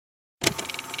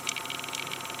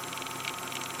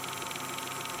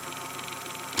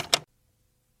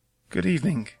Good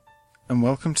evening, and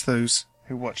welcome to those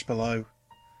who watch below.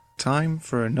 Time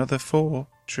for another 4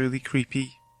 truly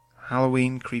creepy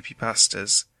Halloween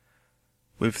creepypastas,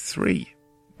 with 3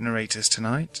 narrators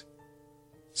tonight.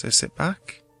 So sit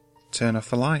back, turn off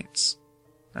the lights,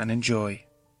 and enjoy.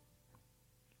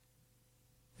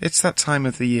 It's that time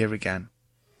of the year again.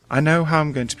 I know how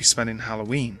I'm going to be spending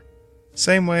Halloween,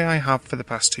 same way I have for the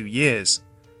past 2 years,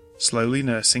 slowly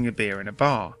nursing a beer in a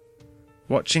bar,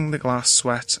 watching the glass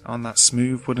sweat on that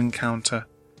smooth wooden counter,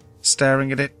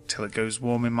 staring at it till it goes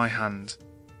warm in my hand.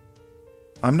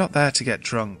 I'm not there to get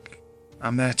drunk,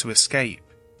 I'm there to escape.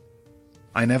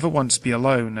 I never want to be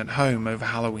alone at home over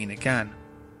Halloween again.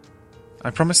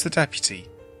 I promised the deputy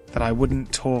that I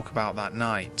wouldn't talk about that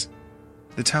night.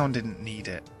 The town didn't need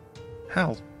it.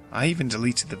 Hell, I even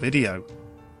deleted the video.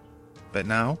 But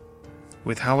now,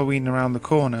 with Halloween around the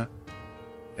corner,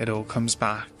 it all comes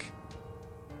back.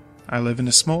 I live in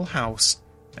a small house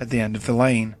at the end of the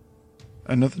lane,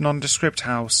 another nondescript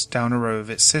house down a row of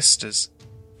its sisters,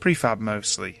 prefab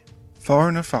mostly, far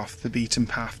enough off the beaten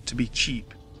path to be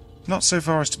cheap, not so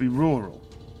far as to be rural,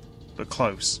 but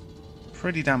close,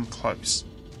 pretty damn close.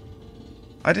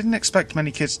 I didn't expect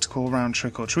many kids to call round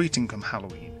trick-or-treating come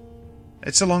Halloween.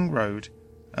 It's a long road,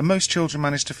 and most children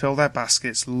manage to fill their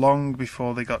baskets long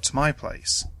before they got to my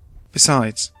place.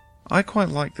 Besides, I quite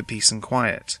like the peace and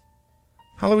quiet.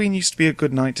 Halloween used to be a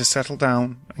good night to settle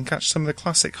down and catch some of the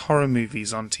classic horror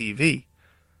movies on TV.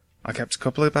 I kept a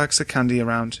couple of bags of candy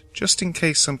around just in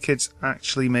case some kids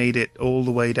actually made it all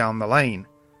the way down the lane,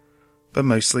 but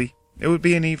mostly it would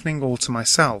be an evening all to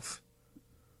myself.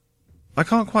 I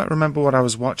can't quite remember what I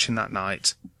was watching that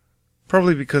night,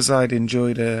 probably because I'd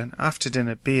enjoyed an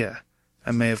after-dinner beer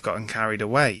and may have gotten carried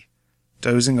away,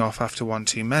 dozing off after one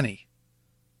too many.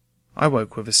 I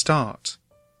woke with a start.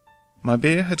 My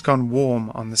beer had gone warm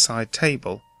on the side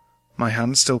table, my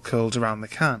hand still curled around the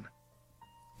can.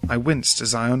 I winced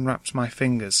as I unwrapped my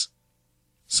fingers.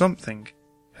 Something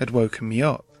had woken me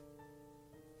up.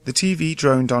 The TV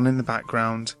droned on in the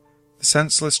background, the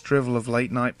senseless drivel of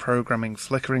late-night programming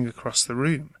flickering across the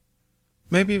room.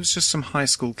 Maybe it was just some high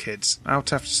school kids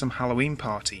out after some Halloween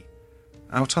party,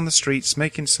 out on the streets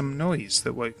making some noise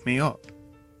that woke me up.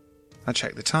 I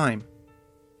checked the time.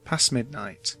 Past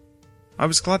midnight. I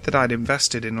was glad that I'd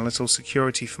invested in a little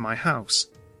security for my house.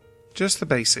 Just the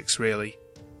basics, really.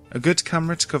 A good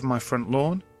camera to cover my front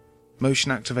lawn,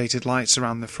 motion-activated lights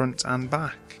around the front and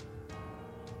back.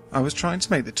 I was trying to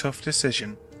make the tough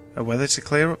decision of whether to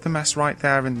clear up the mess right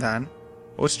there and then,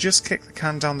 or to just kick the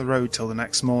can down the road till the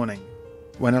next morning,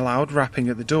 when a loud rapping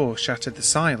at the door shattered the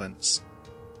silence.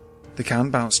 The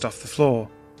can bounced off the floor,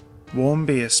 warm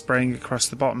beer spraying across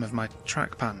the bottom of my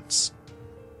track pants.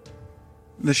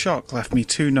 The shock left me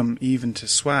too numb even to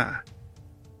swear.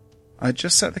 I'd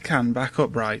just set the can back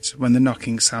upright when the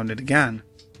knocking sounded again.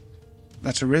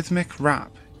 That rhythmic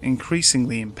rap,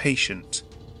 increasingly impatient,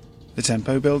 the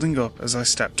tempo building up as I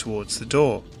stepped towards the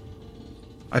door.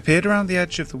 I peered around the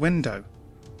edge of the window.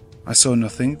 I saw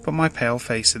nothing but my pale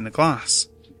face in the glass.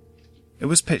 It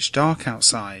was pitch dark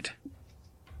outside.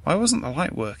 Why wasn't the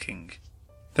light working?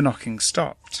 The knocking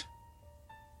stopped.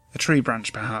 A tree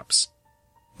branch, perhaps,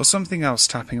 or something else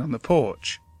tapping on the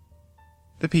porch.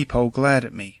 The peephole glared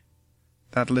at me,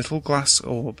 that little glass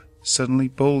orb suddenly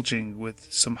bulging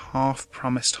with some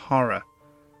half-promised horror.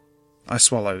 I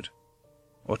swallowed,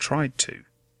 or tried to.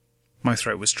 My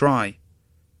throat was dry,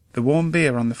 the warm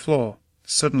beer on the floor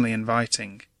suddenly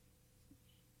inviting.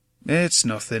 "It's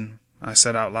nothing," I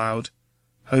said out loud,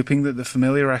 hoping that the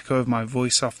familiar echo of my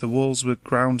voice off the walls would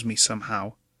ground me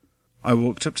somehow. I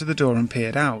walked up to the door and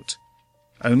peered out,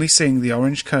 only seeing the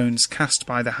orange cones cast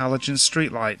by the halogen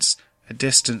streetlights a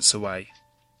distance away.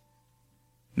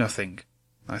 Nothing,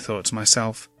 I thought to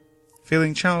myself,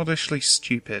 feeling childishly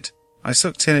stupid. I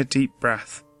sucked in a deep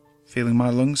breath, feeling my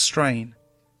lungs strain,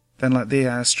 then let the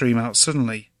air stream out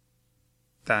suddenly.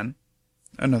 Then,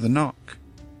 another knock.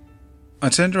 I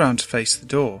turned around to face the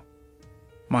door.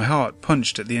 My heart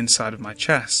punched at the inside of my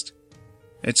chest,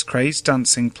 its crazed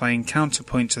dancing playing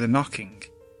counterpoint to the knocking.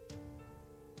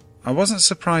 I wasn't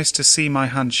surprised to see my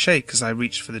hand shake as I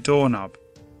reached for the doorknob.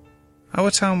 Our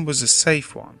town was a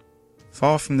safe one,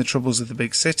 far from the troubles of the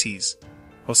big cities,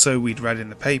 or so we'd read in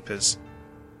the papers.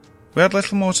 We had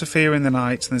little more to fear in the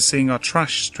night than seeing our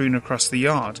trash strewn across the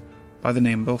yard by the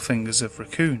nimble fingers of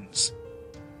raccoons.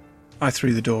 I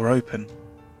threw the door open.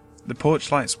 The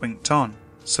porch lights winked on,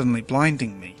 suddenly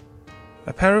blinding me.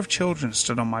 A pair of children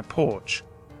stood on my porch.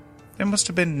 They must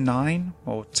have been 9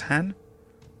 or 10.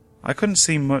 I couldn't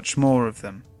see much more of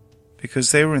them, because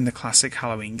they were in the classic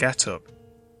Halloween get-up.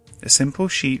 A simple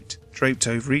sheet draped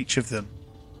over each of them,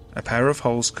 a pair of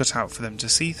holes cut out for them to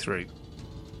see through.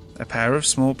 A pair of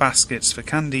small baskets for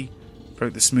candy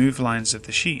broke the smooth lines of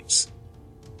the sheets.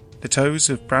 The toes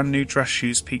of brand new dress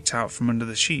shoes peeked out from under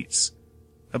the sheets.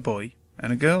 A boy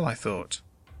and a girl, I thought.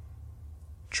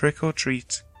 Trick or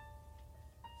treat.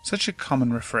 Such a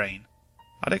common refrain.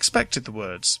 I'd expected the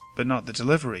words, but not the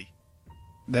delivery.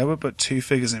 There were but two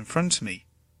figures in front of me,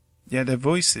 yet their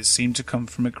voices seemed to come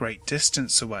from a great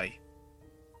distance away.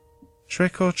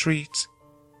 Trick or treat.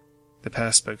 The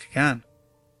pair spoke again.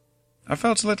 I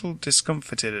felt a little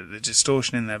discomforted at the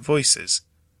distortion in their voices.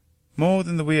 More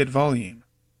than the weird volume,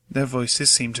 their voices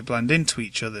seemed to blend into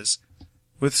each other's,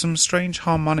 with some strange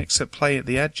harmonics at play at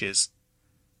the edges.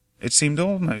 It seemed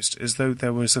almost as though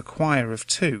there was a choir of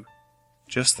two,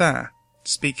 just there,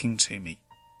 speaking to me.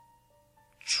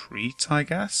 Treat, I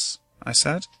guess, I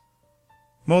said.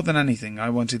 More than anything, I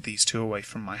wanted these two away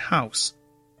from my house.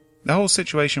 The whole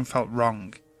situation felt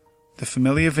wrong, the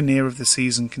familiar veneer of the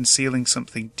season concealing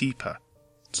something deeper,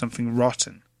 something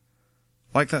rotten.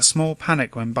 Like that small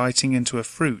panic when biting into a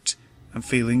fruit and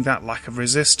feeling that lack of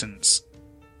resistance,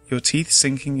 your teeth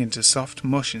sinking into soft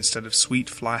mush instead of sweet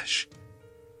flesh.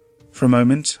 For a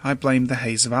moment, I blamed the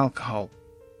haze of alcohol,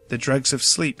 the dregs of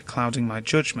sleep clouding my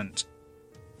judgment,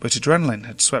 but adrenaline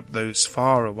had swept those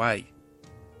far away.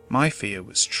 My fear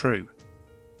was true.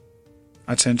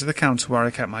 I turned to the counter where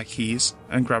I kept my keys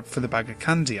and grabbed for the bag of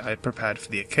candy I had prepared for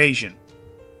the occasion.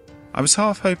 I was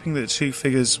half hoping that the two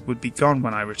figures would be gone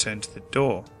when I returned to the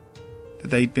door, that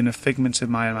they'd been a figment of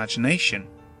my imagination,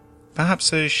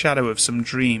 perhaps a shadow of some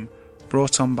dream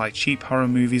brought on by cheap horror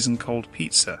movies and cold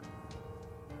pizza.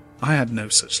 I had no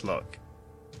such luck.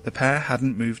 The pair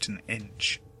hadn't moved an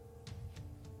inch.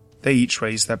 They each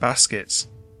raised their baskets.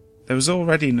 There was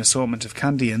already an assortment of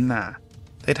candy in there.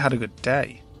 They'd had a good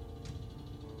day.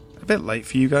 A bit late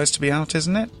for you guys to be out,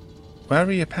 isn't it? Where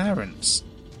are your parents?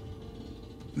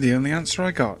 The only answer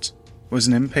I got was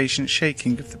an impatient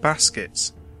shaking of the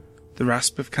baskets, the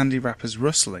rasp of candy wrappers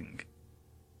rustling.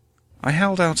 I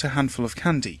held out a handful of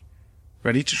candy,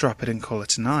 ready to drop it and call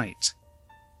it a night.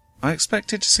 I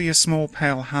expected to see a small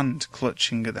pale hand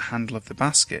clutching at the handle of the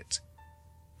basket.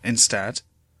 Instead,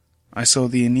 I saw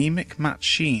the anemic matte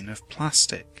sheen of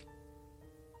plastic.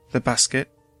 The basket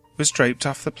was draped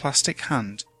off the plastic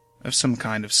hand of some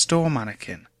kind of store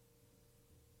mannequin.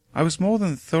 I was more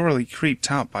than thoroughly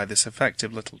creeped out by this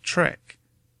effective little trick.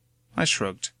 I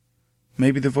shrugged.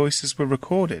 Maybe the voices were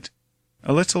recorded,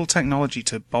 a little technology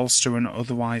to bolster an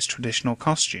otherwise traditional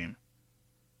costume.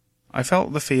 I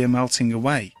felt the fear melting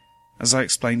away as I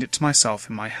explained it to myself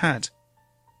in my head.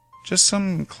 Just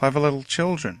some clever little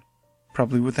children,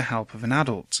 probably with the help of an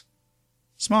adult.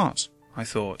 Smart, I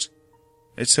thought.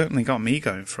 It certainly got me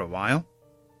going for a while.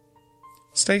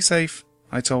 Stay safe,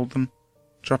 I told them,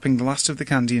 dropping the last of the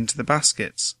candy into the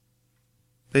baskets.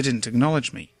 They didn't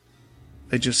acknowledge me.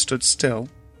 They just stood still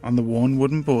on the worn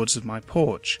wooden boards of my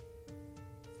porch.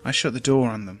 I shut the door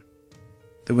on them.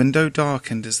 The window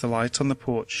darkened as the light on the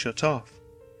porch shut off.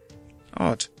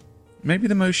 Odd. Maybe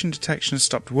the motion detection had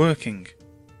stopped working.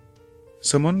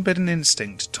 Some unbidden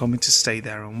instinct told me to stay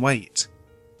there and wait.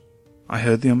 I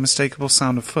heard the unmistakable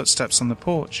sound of footsteps on the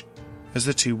porch as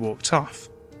the two walked off.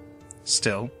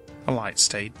 Still, the light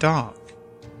stayed dark.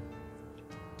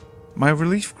 My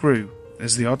relief grew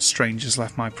as the odd strangers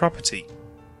left my property.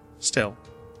 Still,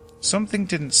 something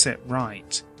didn't sit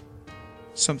right.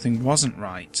 Something wasn't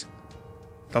right.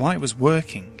 The light was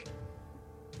working.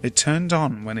 It turned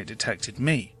on when it detected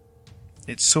me.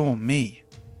 It saw me.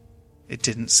 It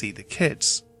didn't see the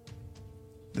kids.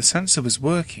 The sensor was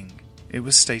working. It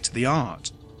was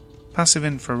state-of-the-art. Passive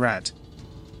infrared.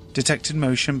 Detected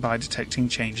motion by detecting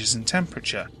changes in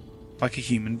temperature, like a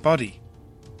human body.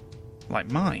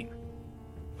 Like mine.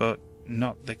 But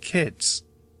not the kids.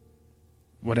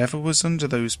 Whatever was under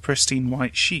those pristine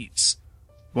white sheets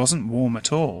wasn't warm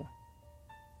at all.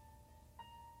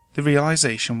 The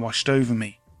realization washed over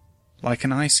me, like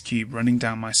an ice cube running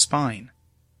down my spine.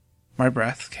 My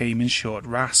breath came in short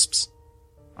rasps.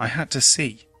 I had to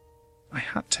see. I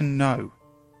had to know.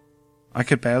 I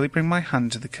could barely bring my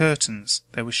hand to the curtains,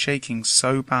 they were shaking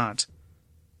so bad.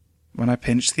 When I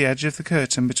pinched the edge of the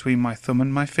curtain between my thumb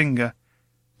and my finger,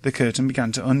 the curtain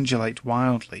began to undulate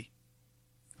wildly.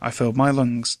 I filled my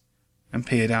lungs and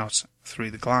peered out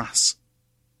through the glass.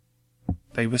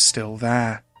 They were still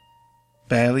there,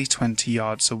 barely 20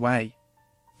 yards away,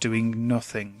 doing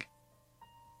nothing.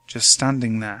 Just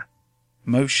standing there,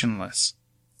 motionless,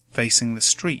 facing the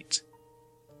street.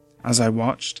 As I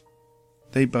watched,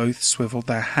 they both swiveled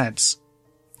their heads,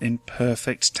 in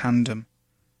perfect tandem,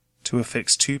 to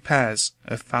affix two pairs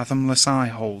of fathomless eye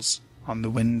holes on the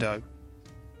window.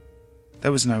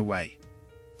 There was no way.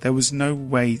 There was no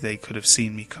way they could have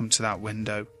seen me come to that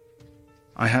window.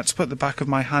 I had to put the back of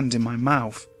my hand in my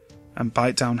mouth and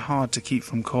bite down hard to keep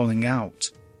from calling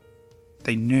out.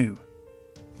 They knew.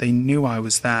 They knew I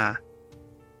was there.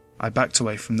 I backed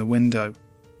away from the window,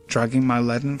 dragging my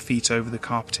leaden feet over the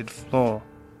carpeted floor.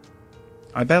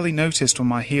 I barely noticed when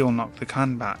my heel knocked the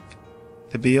can back.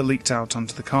 The beer leaked out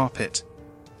onto the carpet,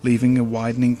 leaving a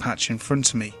widening patch in front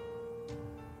of me.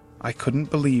 I couldn't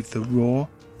believe the raw,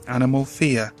 animal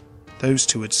fear those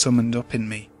two had summoned up in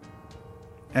me.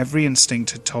 Every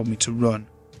instinct had told me to run.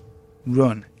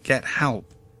 Run, get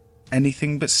help,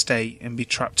 anything but stay and be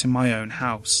trapped in my own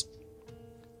house.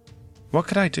 What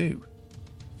could I do?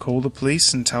 Call the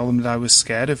police and tell them that I was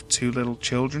scared of two little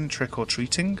children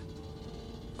trick-or-treating?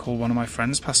 Call one of my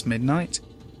friends past midnight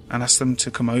and ask them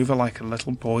to come over like a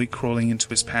little boy crawling into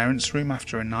his parents' room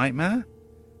after a nightmare?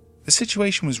 The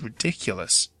situation was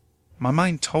ridiculous. My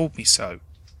mind told me so.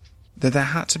 That there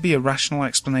had to be a rational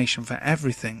explanation for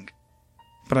everything.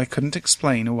 But I couldn't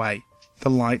explain away the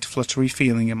light, fluttery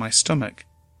feeling in my stomach.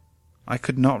 I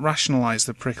could not rationalize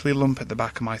the prickly lump at the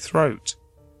back of my throat.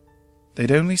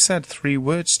 They'd only said 3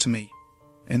 words to me,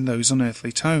 in those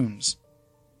unearthly tones.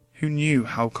 Who knew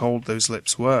how cold those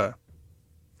lips were?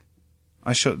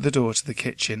 I shut the door to the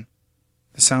kitchen,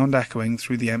 the sound echoing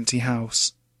through the empty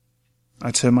house.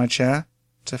 I turned my chair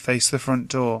to face the front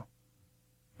door,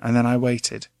 and then I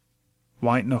waited,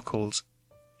 white-knuckled,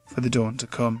 for the dawn to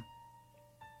come.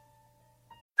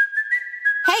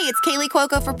 Hey, it's Kaylee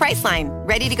Cuoco for Priceline.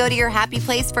 Ready to go to your happy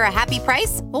place for a happy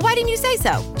price? Well, why didn't you say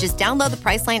so? Just download the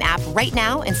Priceline app right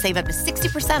now and save up to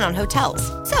 60% on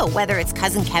hotels. So whether it's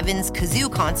Cousin Kevin's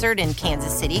Kazoo Concert in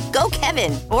Kansas City, go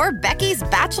Kevin, or Becky's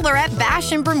Bachelorette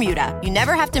Bash in Bermuda, you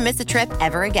never have to miss a trip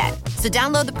ever again. So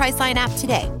download the Priceline app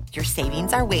today. Your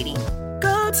savings are waiting.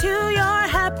 Go to your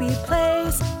happy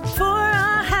place for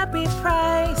a happy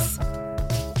price.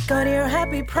 Go to your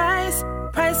happy price,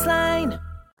 Priceline.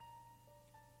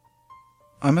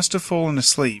 I must have fallen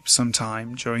asleep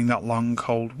sometime during that long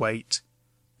cold wait,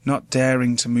 not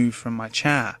daring to move from my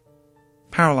chair,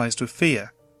 paralysed with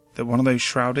fear that one of those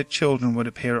shrouded children would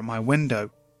appear at my window,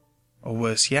 or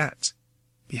worse yet,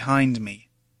 behind me.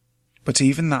 But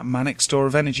even that manic store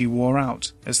of energy wore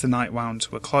out as the night wound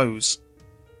to a close.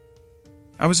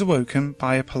 I was awoken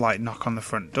by a polite knock on the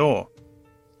front door.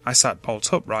 I sat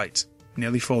bolt upright,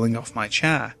 nearly falling off my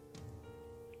chair.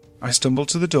 I stumbled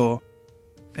to the door,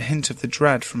 a hint of the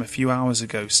dread from a few hours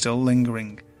ago still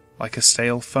lingering like a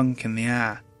stale funk in the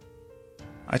air.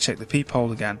 I checked the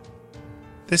peephole again.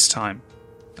 This time,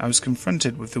 I was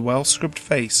confronted with the well-scrubbed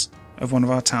face of one of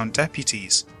our town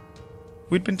deputies.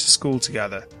 We'd been to school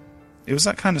together. It was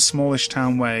that kind of smallish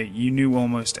town where you knew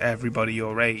almost everybody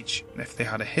your age if they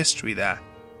had a history there.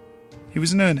 He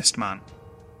was an earnest man,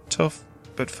 tough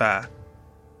but fair.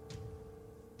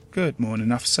 "Good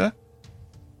morning, officer."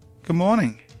 "Good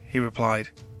morning," he replied.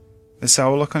 The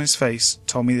sour look on his face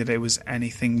told me that it was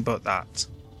anything but that.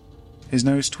 His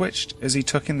nose twitched as he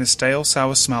took in the stale,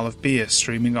 sour smell of beer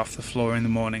streaming off the floor in the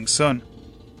morning sun.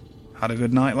 "Had a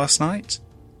good night last night?"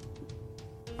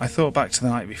 I thought back to the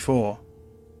night before.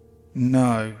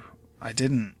 No, I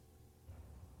didn't.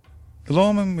 The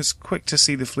lawman was quick to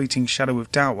see the fleeting shadow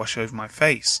of doubt wash over my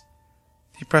face.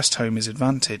 He pressed home his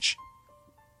advantage.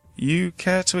 "You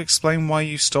care to explain why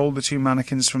you stole the 2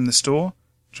 mannequins from the store,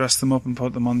 dressed them up and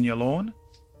put them on your lawn?"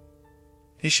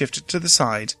 He shifted to the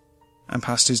side, and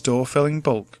past his door-filling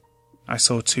bulk, I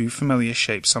saw 2 familiar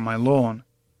shapes on my lawn.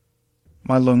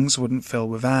 My lungs wouldn't fill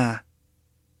with air.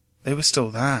 They were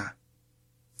still there.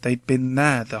 They'd been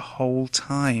there the whole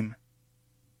time.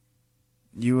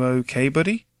 "You okay,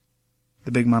 buddy?"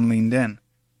 The big man leaned in,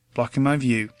 blocking my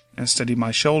view, and steadied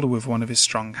my shoulder with one of his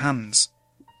strong hands.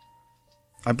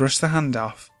 I brushed the hand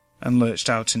off and lurched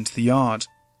out into the yard,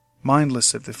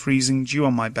 mindless of the freezing dew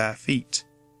on my bare feet.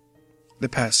 The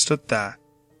pair stood there,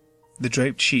 the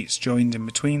draped sheets joined in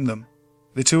between them.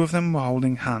 The 2 of them were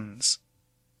holding hands.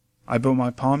 I put my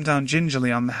palm down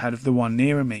gingerly on the head of the one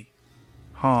nearer me.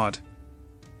 Hard.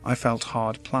 I felt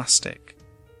hard plastic.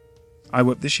 I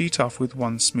whipped the sheet off with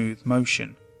one smooth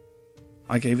motion.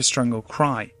 I gave a strangled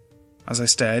cry as I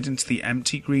stared into the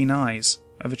empty green eyes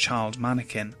of a child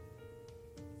mannequin.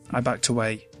 I backed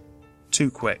away.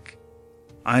 Too quick.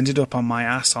 I ended up on my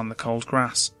ass on the cold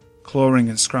grass, clawing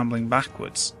and scrambling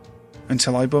backwards,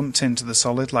 until I bumped into the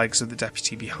solid legs of the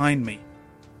deputy behind me.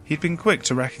 He'd been quick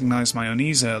to recognise my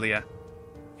unease earlier.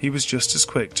 He was just as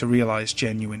quick to realise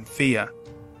genuine fear.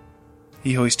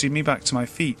 He hoisted me back to my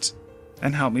feet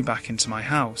and helped me back into my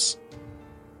house.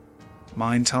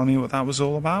 Mind telling me what that was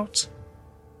all about?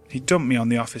 He dumped me on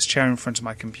the office chair in front of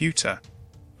my computer.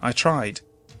 I tried,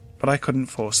 but I couldn't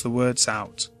force the words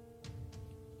out.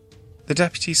 The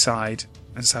deputy sighed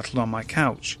and settled on my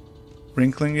couch,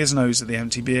 wrinkling his nose at the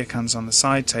empty beer cans on the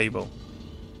side table.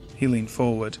 He leaned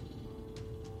forward.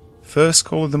 First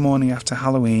call of the morning after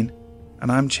Halloween,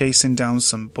 and I'm chasing down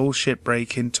some bullshit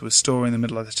break-in to a store in the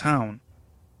middle of the town.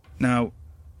 Now,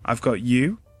 I've got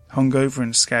you, hungover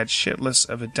and scared shitless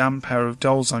of a damn pair of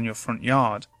dolls on your front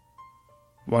yard.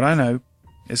 What I know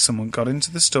is someone got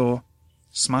into the store,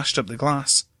 smashed up the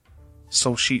glass,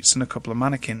 stole sheets and a couple of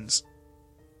mannequins.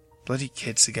 Bloody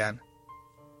kids again.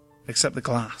 Except the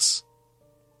glass.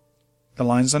 The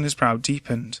lines on his brow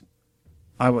deepened.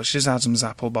 I watched his Adam's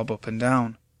apple bob up and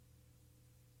down.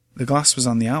 The glass was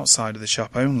on the outside of the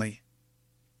shop only.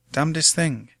 Damnedest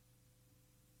thing.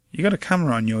 You got a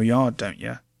camera on your yard, don't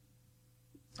you?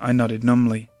 I nodded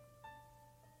numbly.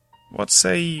 What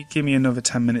say you give me another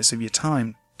 10 minutes of your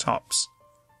time, tops?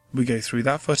 We go through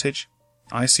that footage,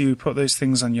 I see you put those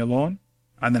things on your lawn,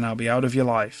 and then I'll be out of your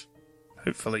life.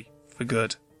 Hopefully, for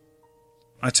good.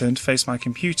 I turned to face my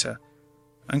computer,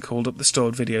 and called up the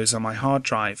stored videos on my hard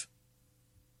drive.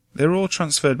 They were all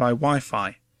transferred by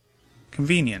Wi-Fi.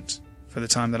 Convenient, for the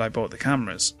time that I bought the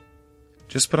cameras.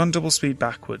 Just put on double speed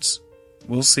backwards.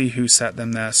 We'll see who set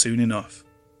them there soon enough.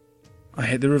 I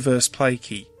hit the reverse play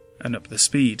key, and up the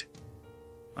speed.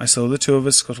 I saw the two of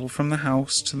us scuttle from the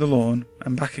house to the lawn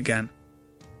and back again.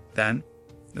 Then,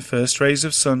 the first rays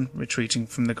of sun retreating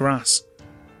from the grass,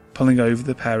 pulling over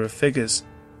the pair of figures,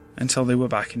 until they were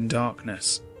back in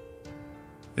darkness.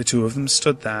 The two of them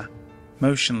stood there,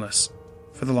 motionless,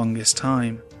 for the longest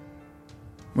time.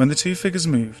 When the two figures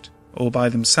moved, all by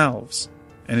themselves,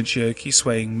 in a jerky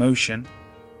swaying motion,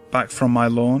 back from my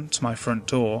lawn to my front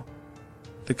door,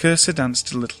 the cursor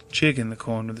danced a little jig in the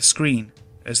corner of the screen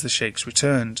as the shakes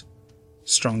returned,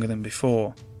 stronger than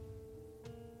before.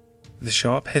 The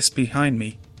sharp hiss behind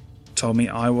me told me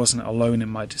I wasn't alone in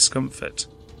my discomfort.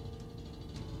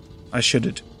 I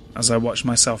shuddered as I watched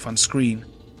myself on screen,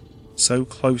 so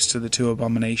close to the two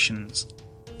abominations,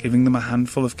 giving them a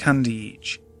handful of candy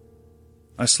each.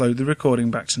 I slowed the recording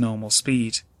back to normal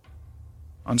speed.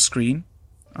 On screen,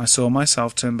 I saw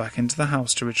myself turn back into the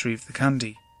house to retrieve the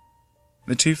candy.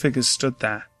 The two figures stood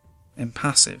there,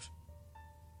 impassive.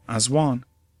 As one,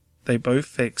 they both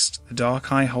fixed the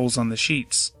dark eye holes on the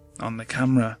sheets, on the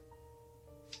camera.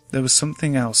 There was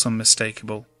something else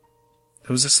unmistakable.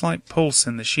 There was a slight pulse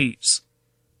in the sheets,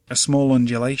 a small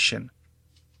undulation.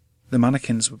 The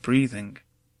mannequins were breathing.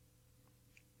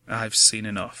 I've seen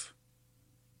enough.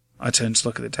 I turned to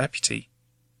look at the deputy,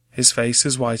 his face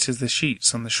as white as the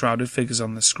sheets on the shrouded figures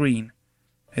on the screen,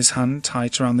 his hand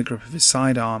tight around the grip of his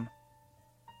sidearm.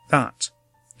 That,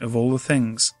 of all the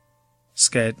things,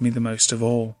 scared me the most of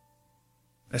all.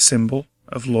 A symbol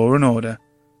of law and order,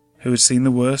 who had seen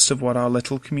the worst of what our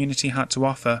little community had to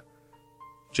offer,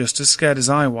 just as scared as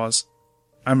I was,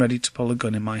 and ready to pull a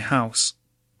gun in my house.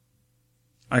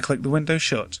 I clicked the window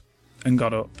shut and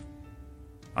got up.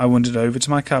 I wandered over to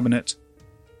my cabinet,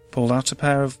 pulled out a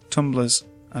pair of tumblers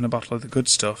and a bottle of the good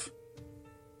stuff.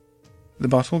 The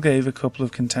bottle gave a couple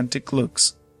of contented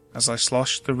glugs as I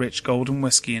sloshed the rich golden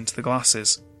whiskey into the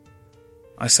glasses.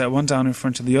 I set one down in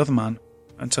front of the other man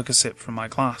and took a sip from my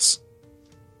glass.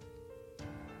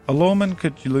 A lawman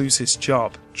could lose his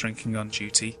job drinking on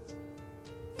duty.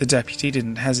 The deputy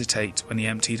didn't hesitate when he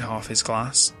emptied half his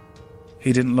glass.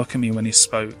 He didn't look at me when he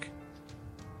spoke.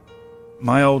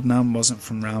 My old Nan wasn't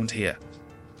from round here.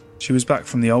 She was back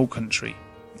from the old country,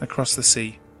 across the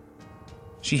sea.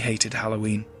 She hated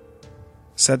Halloween.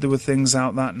 Said there were things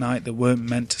out that night that weren't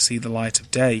meant to see the light of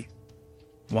day.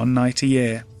 One night a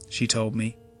year, she told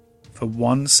me. For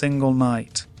one single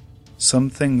night, some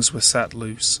things were set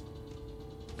loose.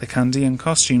 The candy and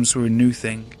costumes were a new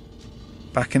thing.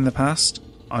 Back in the past,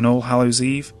 on All Hallows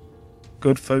Eve,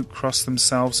 good folk crossed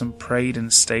themselves and prayed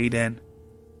and stayed in.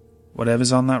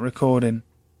 Whatever's on that recording,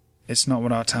 it's not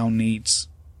what our town needs.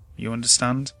 You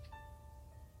understand?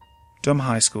 Dumb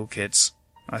high school kids,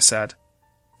 I said,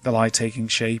 the lie taking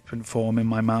shape and form in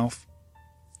my mouth.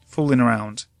 Fooling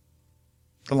around.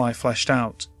 The lie fleshed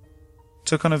out,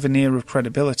 took on a veneer of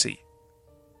credibility.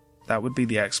 That would be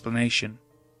the explanation.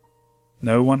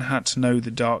 No one had to know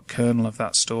the dark kernel of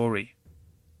that story.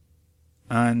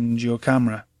 And your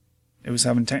camera, it was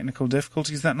having technical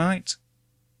difficulties that night?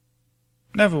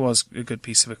 Never was a good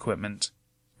piece of equipment.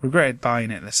 Regretted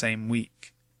buying it the same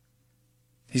week.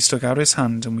 He stuck out his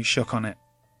hand and we shook on it.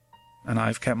 And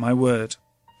I've kept my word,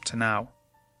 to now.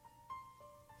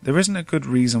 There isn't a good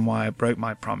reason why I broke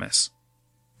my promise.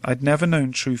 I'd never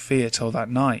known true fear till that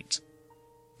night,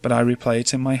 but I replay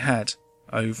it in my head,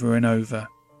 over and over.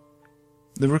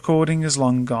 The recording is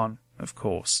long gone of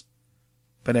course,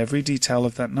 but every detail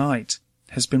of that night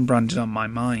has been branded on my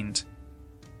mind.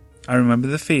 I remember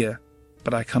the fear,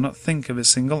 but I cannot think of a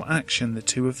single action the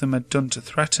two of them had done to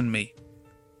threaten me.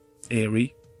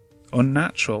 Eerie,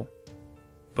 unnatural,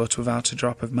 but without a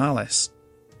drop of malice.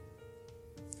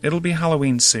 It'll be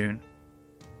Halloween soon.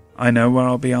 I know where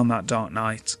I'll be on that dark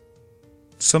night.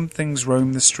 Some things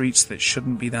roam the streets that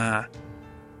shouldn't be there.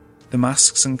 The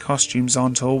masks and costumes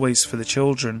aren't always for the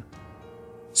children.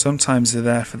 Sometimes they're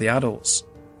there for the adults,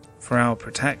 for our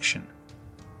protection.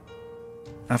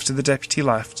 After the deputy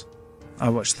left, I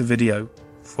watched the video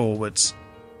forwards,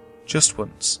 just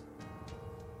once.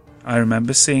 I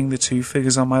remember seeing the two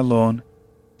figures on my lawn,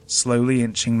 slowly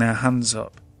inching their hands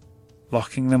up,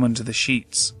 locking them under the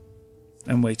sheets,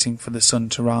 and waiting for the sun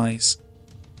to rise.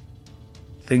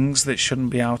 Things that shouldn't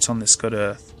be out on this good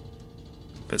earth.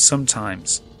 But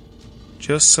sometimes,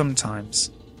 just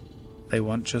sometimes, they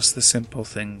want just the simple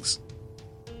things.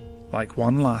 Like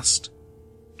one last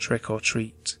trick or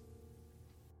treat.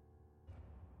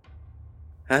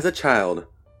 As a child,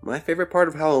 my favorite part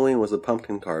of Halloween was the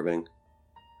pumpkin carving.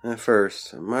 At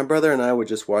first, my brother and I would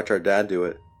just watch our dad do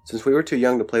it, since we were too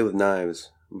young to play with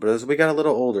knives. But as we got a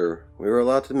little older, we were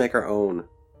allowed to make our own.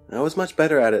 I was much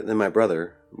better at it than my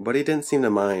brother, but he didn't seem to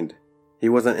mind. He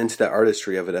wasn't into the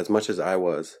artistry of it as much as I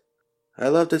was. I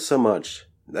loved it so much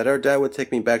that our dad would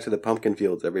take me back to the pumpkin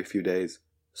fields every few days,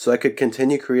 so I could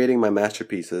continue creating my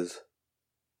masterpieces.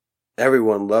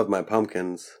 Everyone loved my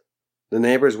pumpkins. The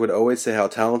neighbors would always say how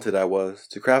talented I was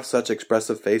to craft such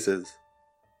expressive faces.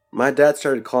 My dad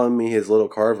started calling me his little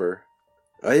carver.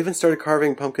 I even started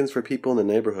carving pumpkins for people in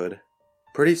the neighborhood.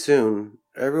 Pretty soon,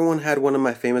 everyone had one of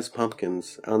my famous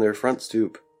pumpkins on their front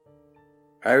stoop.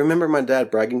 I remember my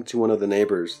dad bragging to one of the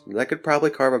neighbors that I could probably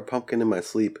carve a pumpkin in my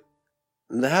sleep.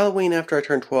 The Halloween after I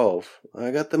turned 12,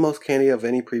 I got the most candy of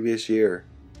any previous year.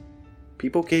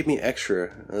 People gave me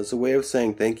extra as a way of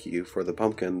saying thank you for the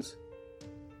pumpkins.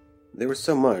 There was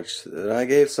so much that I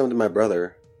gave some to my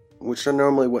brother, which I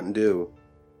normally wouldn't do.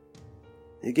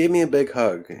 He gave me a big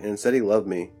hug and said he loved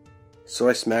me, so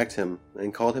I smacked him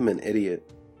and called him an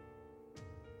idiot.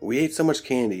 We ate so much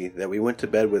candy that we went to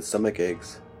bed with stomach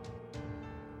aches.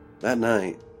 That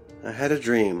night, I had a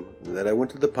dream that I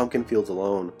went to the pumpkin fields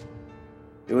alone.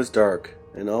 It was dark,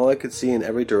 and all I could see in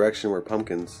every direction were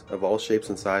pumpkins of all shapes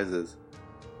and sizes.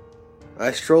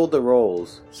 I strolled the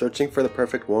rolls, searching for the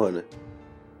perfect one.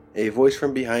 A voice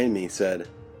from behind me said,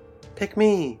 "Pick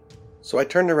me!" So I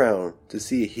turned around to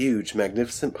see a huge,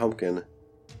 magnificent pumpkin.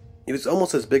 It was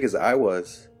almost as big as I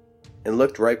was, and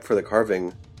looked ripe for the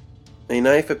carving. A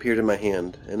knife appeared in my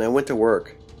hand, and I went to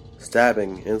work,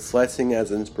 stabbing and slicing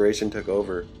as inspiration took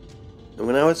over. And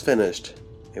when I was finished,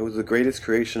 it was the greatest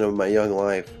creation of my young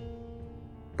life.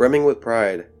 Brimming with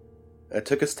pride, I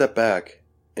took a step back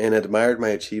and admired my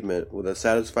achievement with a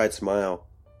satisfied smile.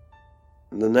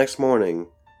 The next morning,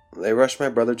 they rushed my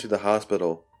brother to the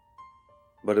hospital,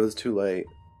 but it was too late.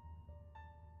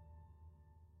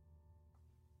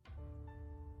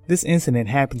 This incident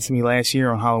happened to me last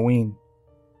year on Halloween.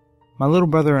 My little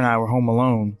brother and I were home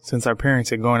alone since our parents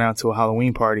had gone out to a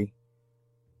Halloween party.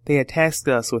 They had tasked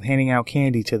us with handing out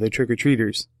candy to the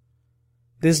trick-or-treaters.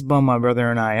 This bummed my brother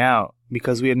and I out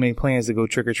because we had made plans to go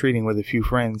trick-or-treating with a few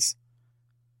friends.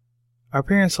 Our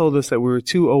parents told us that we were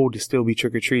too old to still be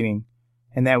trick-or-treating,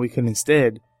 and that we could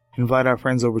instead invite our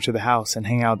friends over to the house and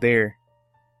hang out there.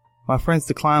 My friends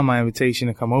declined my invitation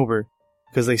to come over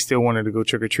because they still wanted to go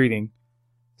trick-or-treating,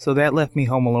 so that left me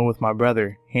home alone with my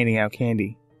brother, handing out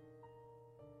candy.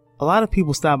 A lot of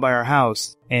people stopped by our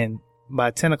house, and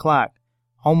by 10 o'clock,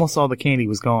 almost all the candy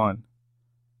was gone.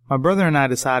 My brother and I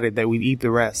decided that we'd eat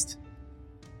the rest.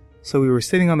 So we were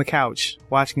sitting on the couch,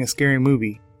 watching a scary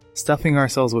movie, stuffing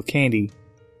ourselves with candy,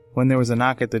 when there was a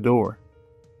knock at the door.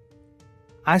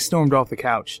 I stormed off the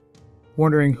couch,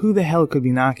 wondering who the hell could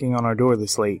be knocking on our door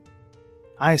this late.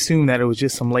 I assumed that it was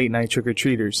just some late-night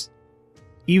trick-or-treaters.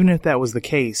 Even if that was the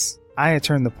case, I had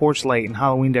turned the porch light and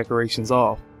Halloween decorations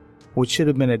off, which should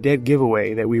have been a dead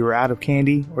giveaway that we were out of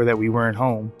candy or that we weren't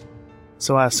home,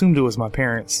 so I assumed it was my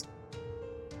parents.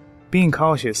 Being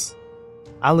cautious,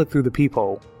 I looked through the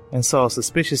peephole and saw a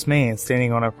suspicious man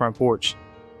standing on our front porch.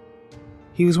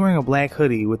 He was wearing a black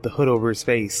hoodie with the hood over his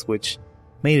face, which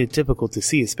made it difficult to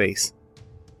see his face.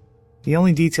 The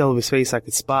only detail of his face I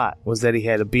could spot was that he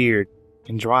had a beard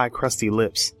and dry, crusty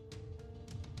lips.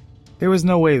 There was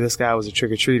no way this guy was a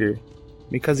trick-or-treater,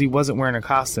 because he wasn't wearing a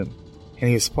costume, and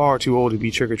he was far too old to be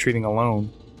trick-or-treating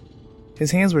alone.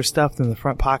 His hands were stuffed in the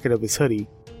front pocket of his hoodie,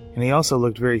 and he also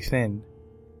looked very thin.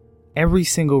 Every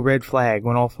single red flag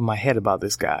went off in my head about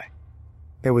this guy.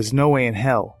 There was no way in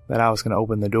hell that I was going to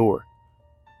open the door.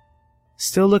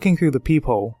 Still looking through the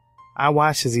peephole, I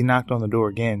watched as he knocked on the door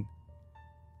again.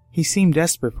 He seemed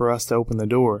desperate for us to open the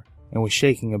door and was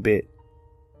shaking a bit.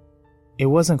 It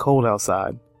wasn't cold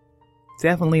outside.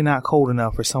 Definitely not cold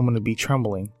enough for someone to be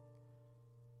trembling.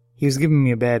 He was giving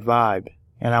me a bad vibe,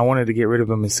 and I wanted to get rid of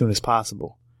him as soon as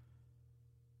possible.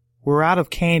 "We're out of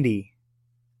candy,"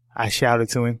 I shouted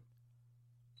to him.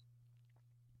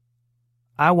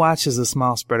 I watched as a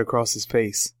smile spread across his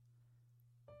face.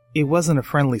 It wasn't a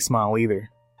friendly smile either.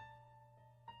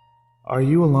 "Are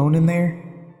you alone in there?"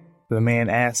 the man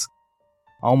asked,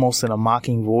 almost in a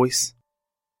mocking voice.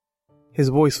 His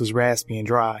voice was raspy and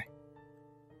dry.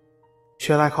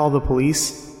 "Should I call the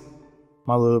police?"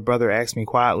 my little brother asked me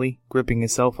quietly, gripping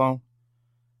his cell phone.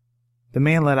 The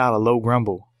man let out a low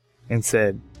grumble and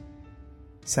said,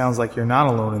 "Sounds like you're not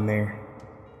alone in there."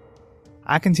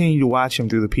 I continued to watch him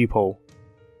through the peephole.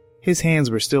 His hands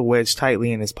were still wedged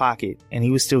tightly in his pocket, and he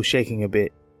was still shaking a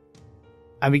bit.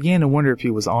 I began to wonder if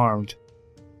he was armed.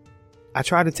 I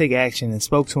tried to take action and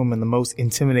spoke to him in the most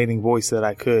intimidating voice that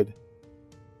I could.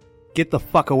 "Get the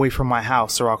fuck away from my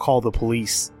house or I'll call the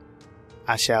police,"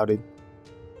 I shouted.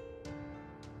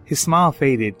 His smile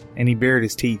faded and he bared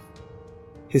his teeth.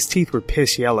 His teeth were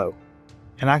piss yellow,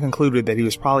 and I concluded that he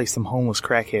was probably some homeless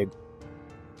crackhead.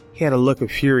 He had a look of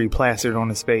fury plastered on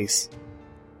his face.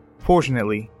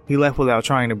 Fortunately, he left without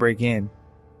trying to break in,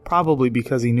 probably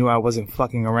because he knew I wasn't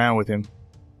fucking around with him.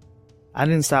 I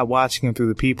didn't stop watching him through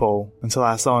the peephole until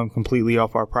I saw him completely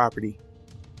off our property.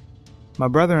 My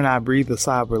brother and I breathed a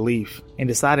sigh of relief and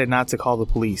decided not to call the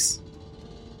police.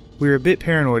 We were a bit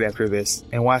paranoid after this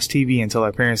and watched TV until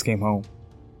our parents came home.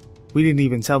 We didn't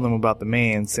even tell them about the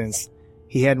man since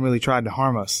he hadn't really tried to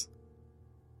harm us.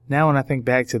 Now when I think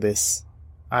back to this,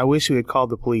 I wish we had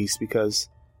called the police because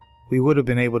we would have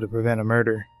been able to prevent a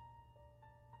murder.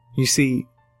 You see,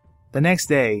 the next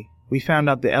day, we found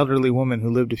out the elderly woman who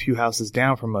lived a few houses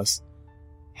down from us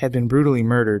had been brutally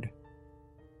murdered.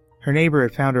 Her neighbor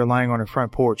had found her lying on her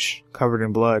front porch, covered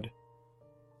in blood.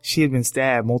 She had been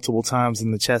stabbed multiple times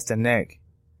in the chest and neck.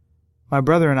 My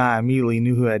brother and I immediately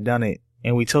knew who had done it,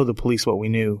 and we told the police what we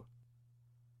knew.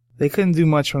 They couldn't do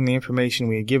much from the information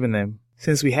we had given them,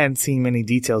 since we hadn't seen many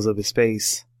details of his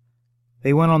face.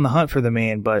 They went on the hunt for the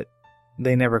man, but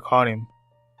they never caught him.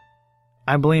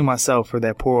 I blame myself for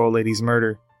that poor old lady's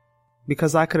murder,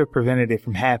 because I could have prevented it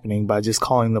from happening by just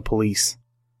calling the police.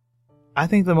 I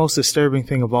think the most disturbing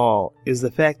thing of all is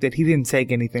the fact that he didn't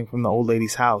take anything from the old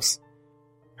lady's house.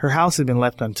 Her house had been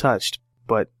left untouched,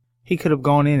 but he could have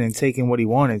gone in and taken what he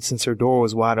wanted since her door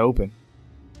was wide open.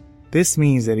 This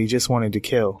means that he just wanted to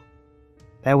kill.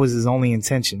 That was his only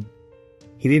intention.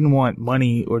 He didn't want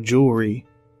money or jewelry.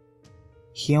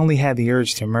 He only had the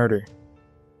urge to murder.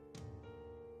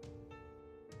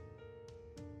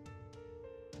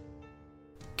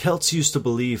 Celts used to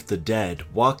believe the dead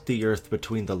walked the earth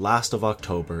between the last of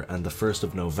October and the 1st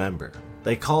of November.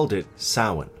 They called it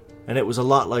Samhain, and it was a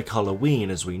lot like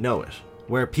Halloween as we know it,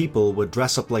 where people would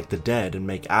dress up like the dead and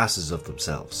make asses of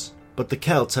themselves. But the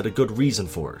Celts had a good reason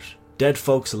for it. Dead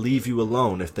folks leave you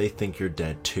alone if they think you're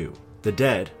dead too. The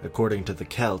dead, according to the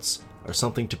Celts, are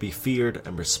something to be feared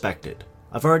and respected.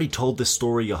 I've already told this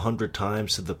story 100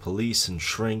 times to the police and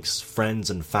shrinks,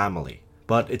 friends and family,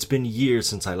 but it's been years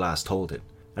since I last told it,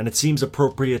 and it seems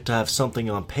appropriate to have something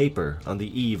on paper on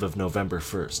the eve of November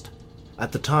 1st.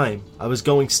 At the time, I was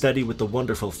going steady with the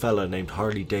wonderful fella named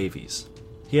Harley Davies.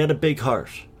 He had a big heart,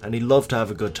 and he loved to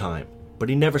have a good time, but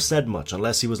he never said much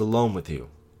unless he was alone with you.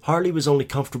 Harley was only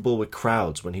comfortable with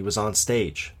crowds when he was on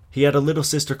stage. He had a little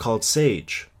sister called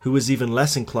Sage, who was even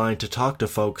less inclined to talk to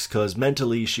folks cause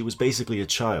mentally she was basically a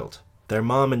child. Their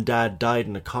mom and dad died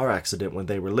in a car accident when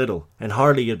they were little, and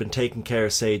Harley had been taking care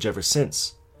of Sage ever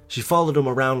since. She followed him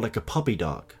around like a puppy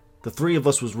dog. The three of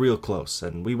us was real close,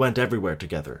 and we went everywhere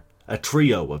together. A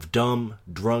trio of dumb,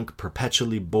 drunk,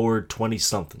 perpetually bored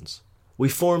 20-somethings. We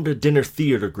formed a dinner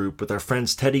theatre group with our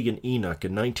friends Teddy and Enoch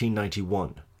in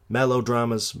 1991.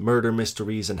 Melodramas, murder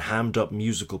mysteries, and hammed-up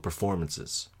musical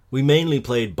performances. We mainly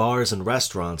played bars and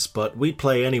restaurants, but we'd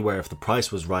play anywhere if the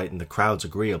price was right and the crowd's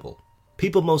agreeable.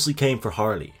 People mostly came for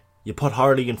Harley. You put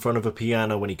Harley in front of a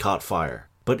piano when he caught fire.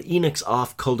 But Enoch's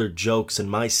off-coloured jokes and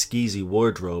my skeezy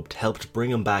wardrobe helped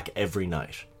bring him back every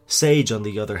night. Sage, on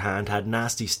the other hand, had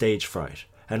nasty stage fright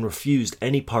and refused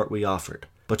any part we offered,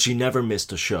 but she never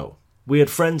missed a show. We had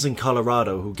friends in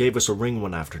Colorado who gave us a ring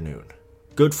one afternoon.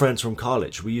 Good friends from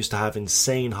college we used to have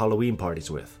insane Halloween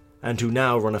parties with, and who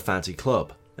now run a fancy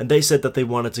club. And they said that they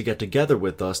wanted to get together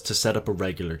with us to set up a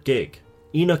regular gig.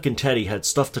 Enoch and Teddy had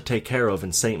stuff to take care of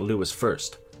in St. Louis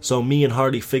first, so me and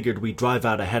Harley figured we'd drive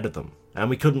out ahead of them. and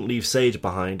we couldn't leave Sage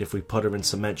behind if we put her in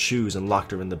cement shoes and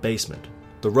locked her in the basement.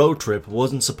 The road trip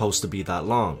wasn't supposed to be that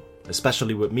long,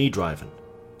 especially with me driving.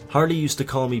 Harley used to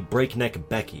call me Breakneck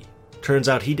Becky. Turns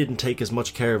out he didn't take as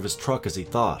much care of his truck as he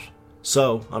thought.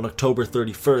 So, on October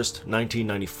 31st,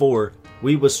 1994,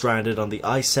 we was stranded on the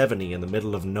I-70 in the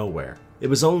middle of nowhere. It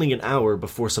was only an hour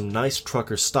before some nice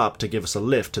truckers stopped to give us a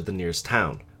lift to the nearest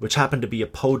town, which happened to be a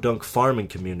podunk farming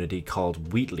community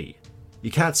called Wheatley. You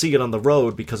can't see it on the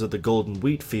road because of the golden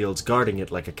wheat fields guarding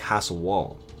it like a castle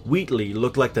wall. Wheatley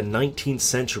looked like the 19th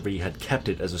century had kept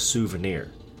it as a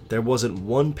souvenir. There wasn't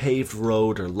one paved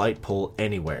road or light pole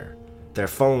anywhere. Their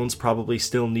phones probably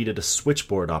still needed a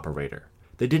switchboard operator.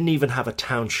 They didn't even have a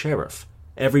town sheriff.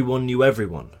 Everyone knew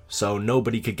everyone, so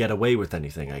nobody could get away with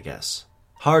anything, I guess.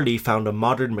 Harley found a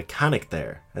modern mechanic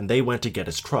there, and they went to get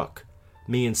his truck.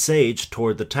 Me and Sage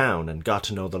toured the town and got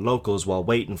to know the locals while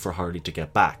waiting for Harley to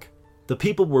get back. The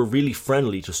people were really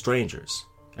friendly to strangers.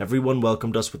 Everyone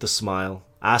welcomed us with a smile,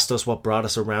 asked us what brought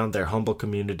us around their humble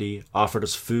community, offered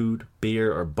us food,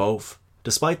 beer, or both.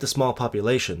 Despite the small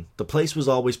population, the place was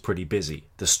always pretty busy.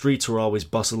 The streets were always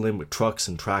bustling with trucks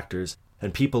and tractors,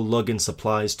 and people lugging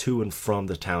supplies to and from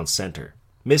the town centre.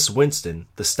 Miss Winston,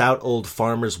 the stout old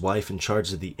farmer's wife in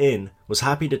charge of the inn, was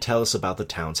happy to tell us about the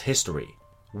town's history.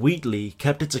 Wheatley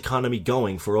kept its economy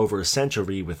going for over a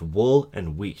century with wool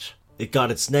and wheat. It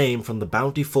got its name from the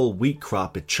bountiful wheat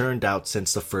crop it churned out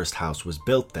since the first house was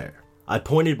built there. I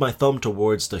pointed my thumb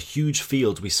towards the huge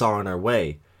fields we saw on our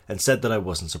way and said that I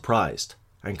wasn't surprised,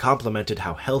 and complimented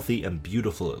how healthy and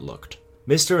beautiful it looked.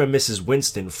 Mr. and Mrs.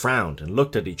 Winston frowned and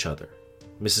looked at each other.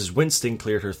 Mrs. Winston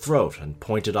cleared her throat and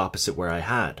pointed opposite where I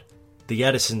had. The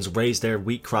Edisons raised their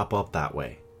wheat crop up that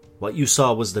way. What you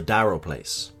saw was the Darrow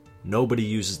place. Nobody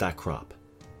uses that crop.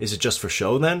 Is it just for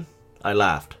show then? I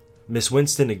laughed. Miss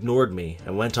Winston ignored me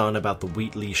and went on about the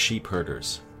Wheatley sheep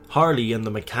herders. Harley and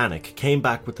the mechanic came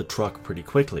back with the truck pretty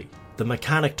quickly. The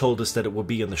mechanic told us that it would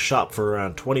be in the shop for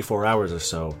around 24 hours or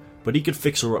so, but he could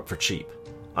fix her up for cheap.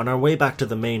 On our way back to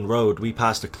the main road, we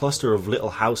passed a cluster of little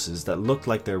houses that looked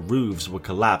like their roofs would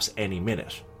collapse any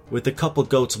minute, with a couple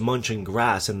goats munching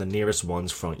grass in the nearest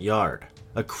one's front yard.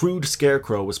 A crude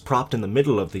scarecrow was propped in the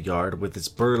middle of the yard with its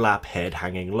burlap head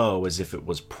hanging low as if it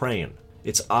was praying.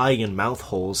 Its eye and mouth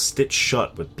holes stitched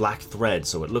shut with black thread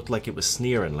so it looked like it was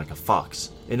sneering like a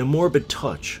fox. In a morbid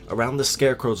touch, around the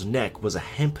scarecrow's neck was a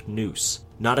hemp noose,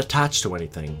 not attached to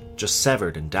anything, just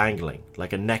severed and dangling,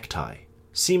 like a necktie.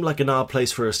 Seemed like an odd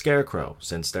place for a scarecrow,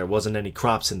 since there wasn't any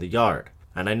crops in the yard,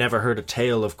 and I never heard a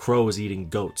tale of crows eating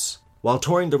goats. While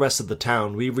touring the rest of the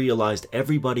town, we realized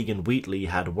everybody in Wheatley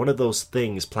had one of those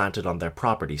things planted on their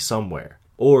property somewhere,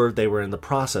 or they were in the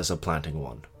process of planting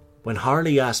one. When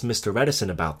Harley asked Mr. Edison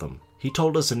about them, he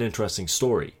told us an interesting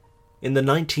story. In the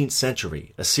 19th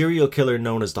century, a serial killer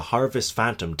known as the Harvest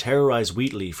Phantom terrorized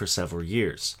Wheatley for several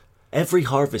years. Every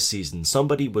harvest season,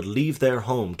 somebody would leave their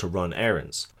home to run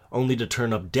errands, only to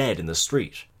turn up dead in the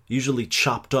street, usually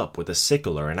chopped up with a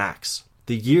sickle or an axe.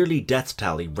 The yearly death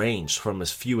tally ranged from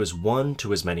as few as 1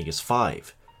 to as many as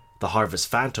 5. The Harvest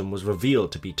Phantom was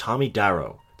revealed to be Tommy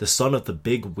Darrow, the son of the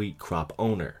big wheat crop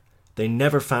owner. They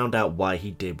never found out why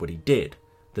he did what he did.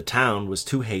 The town was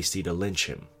too hasty to lynch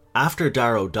him. After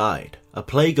Darrow died, a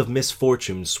plague of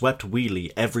misfortune swept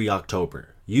Wheatley every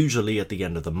October, usually at the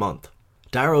end of the month.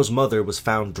 Darrow's mother was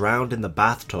found drowned in the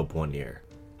bathtub one year.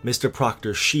 Mr.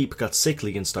 Proctor's sheep got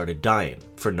sickly and started dying,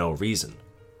 for no reason.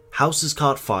 Houses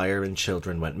caught fire and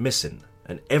children went missing,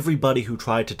 and everybody who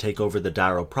tried to take over the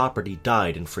Darrow property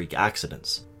died in freak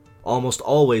accidents. Almost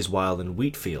always while in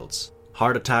wheat fields.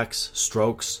 Heart attacks,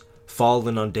 strokes,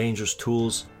 falling on dangerous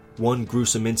tools, one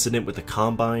gruesome incident with a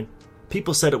combine.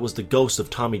 People said it was the ghost of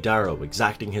Tommy Darrow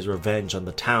exacting his revenge on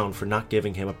the town for not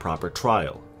giving him a proper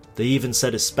trial. They even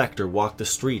said his spectre walked the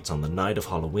streets on the night of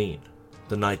Halloween,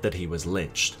 the night that he was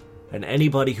lynched, and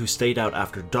anybody who stayed out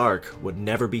after dark would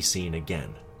never be seen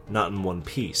again, not in one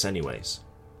piece anyways.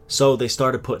 So they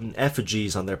started putting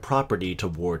effigies on their property to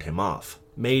ward him off,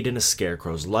 made in a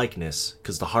scarecrow's likeness,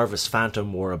 cause the Harvest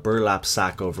Phantom wore a burlap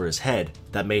sack over his head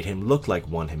that made him look like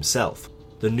one himself.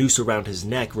 The noose around his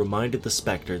neck reminded the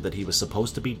spectre that he was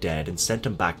supposed to be dead and sent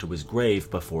him back to his grave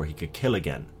before he could kill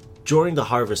again. During the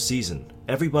harvest season,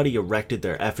 everybody erected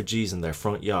their effigies in their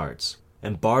front yards,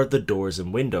 and barred the doors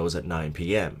and windows at 9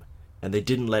 p.m, and they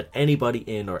didn't let anybody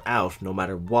in or out no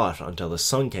matter what until the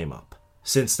sun came up.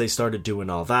 Since they started doing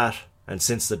all that, and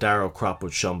since the Darrow crop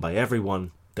was shunned by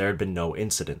everyone, there had been no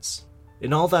incidents.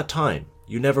 In all that time,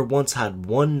 you never once had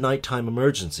one nighttime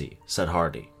emergency, said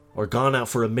Hardy, or gone out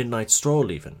for a midnight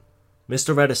stroll even.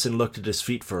 Mr. Edison looked at his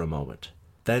feet for a moment,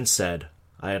 then said,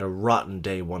 I had a rotten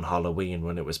day one Halloween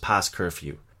when it was past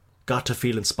curfew. got to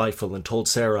feeling spiteful and told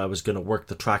Sarah I was going to work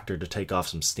the tractor to take off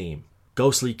some steam.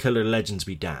 Ghostly killer legends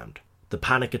be damned. The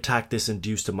panic attack this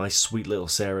induced in my sweet little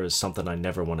Sarah is something I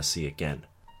never want to see again.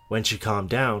 When she calmed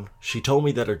down, she told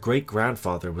me that her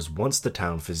great-grandfather was once the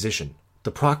town physician.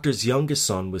 The proctor's youngest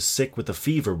son was sick with a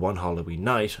fever one Halloween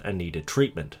night and needed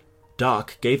treatment.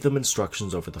 Doc gave them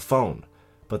instructions over the phone,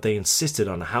 but they insisted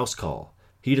on a house call.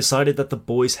 He decided that the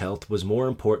boy's health was more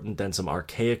important than some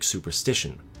archaic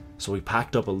superstition, so he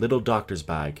packed up a little doctor's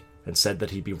bag and said that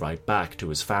he'd be right back to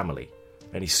his family,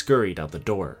 and he scurried out the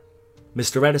door.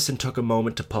 Mr. Edison took a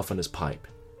moment to puff on his pipe,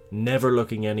 never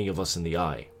looking any of us in the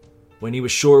eye. When he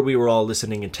was sure we were all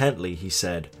listening intently, he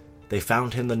said, they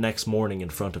found him the next morning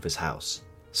in front of his house,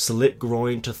 slit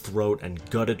groin to throat and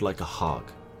gutted like a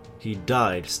hog. He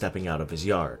died stepping out of his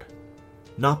yard.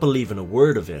 Not believing a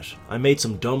word of it, I made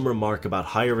some dumb remark about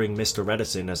hiring Mr.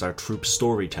 Edison as our troupe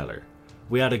storyteller.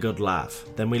 We had a good laugh,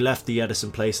 then we left the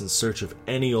Edison place in search of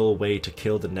any old way to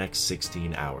kill the next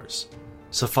 16 hours.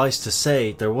 Suffice to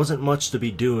say, there wasn't much to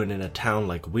be doing in a town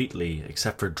like Wheatley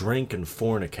except for drink and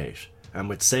fornicate, and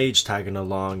with Sage tagging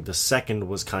along, the second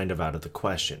was kind of out of the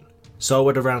question. So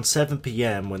at around 7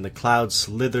 PM, when the clouds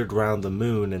slithered round the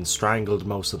moon and strangled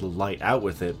most of the light out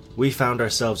with it, we found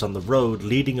ourselves on the road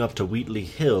leading up to Wheatley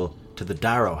Hill to the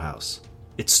Darrow house.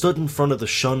 It stood in front of the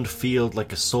shunned field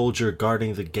like a soldier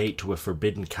guarding the gate to a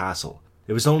forbidden castle.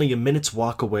 It was only a minute's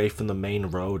walk away from the main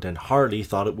road, and Harley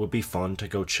thought it would be fun to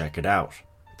go check it out.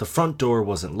 The front door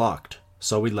wasn't locked,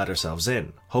 so we let ourselves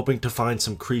in, hoping to find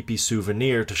some creepy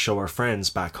souvenir to show our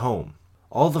friends back home.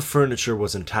 All the furniture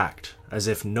was intact, as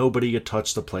if nobody had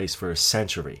touched the place for a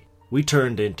century. We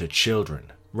turned into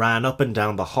children, ran up and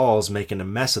down the halls making a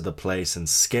mess of the place and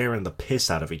scaring the piss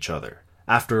out of each other.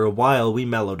 After a while we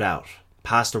mellowed out,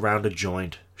 passed around a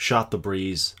joint, shot the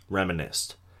breeze,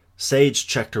 reminisced. Sage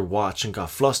checked her watch and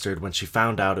got flustered when she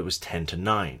found out it was 10 to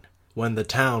 9, when the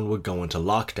town would go into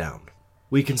lockdown.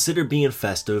 We considered being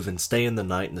festive and staying the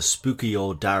night in the spooky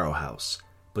old Darrow house,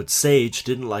 but Sage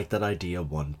didn't like that idea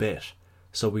one bit,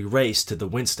 so we raced to the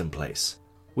Winston place.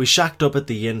 We shacked up at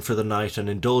the inn for the night and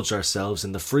indulged ourselves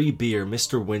in the free beer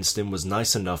Mr. Winston was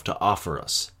nice enough to offer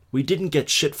us. We didn't get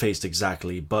shit-faced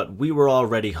exactly, but we were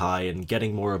already high and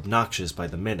getting more obnoxious by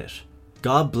the minute.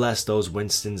 God bless those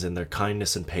Winstons and their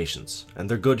kindness and patience, and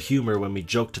their good humour when we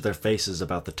joked to their faces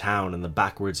about the town and the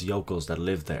backwards yokels that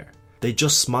lived there. They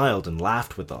just smiled and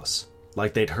laughed with us,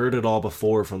 like they'd heard it all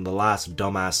before from the last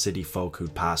dumbass city folk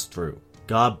who'd passed through.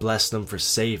 God bless them for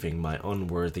saving my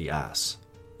unworthy ass.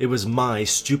 It was my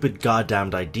stupid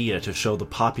goddamned idea to show the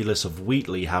populace of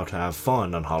Wheatley how to have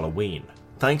fun on Halloween.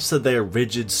 Thanks to their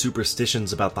rigid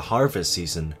superstitions about the harvest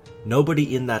season,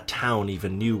 nobody in that town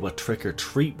even knew what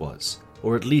trick-or-treat was,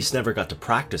 or at least never got to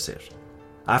practice it.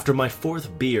 After my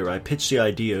 4th beer, I pitched the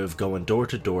idea of going door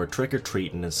to door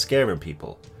trick-or-treating and scaring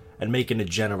people, and making a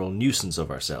general nuisance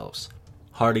of ourselves.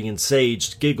 Hardy and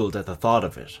Sage giggled at the thought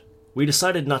of it. We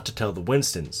decided not to tell the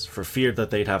Winstons, for fear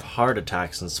that they'd have heart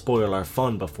attacks and spoil our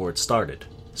fun before it started,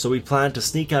 so we planned to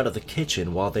sneak out of the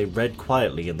kitchen while they read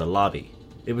quietly in the lobby.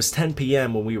 It was 10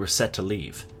 PM when we were set to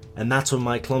leave, and that's when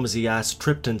my clumsy ass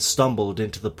tripped and stumbled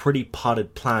into the pretty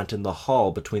potted plant in the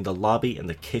hall between the lobby and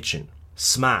the kitchen.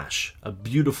 Smash! A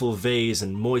beautiful vase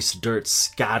and moist dirt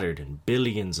scattered in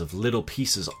billions of little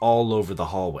pieces all over the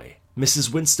hallway.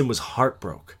 Mrs. Winston was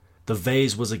heartbroken. The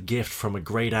vase was a gift from a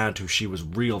great aunt who she was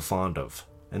real fond of,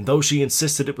 and though she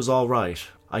insisted it was alright,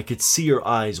 I could see her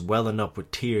eyes welling up with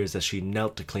tears as she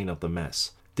knelt to clean up the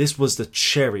mess. This was the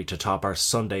cherry to top our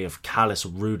Sunday of callous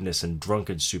rudeness and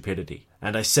drunken stupidity,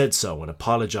 and I said so and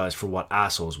apologized for what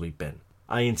assholes we'd been.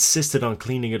 I insisted on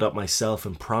cleaning it up myself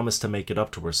and promised to make it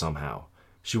up to her somehow.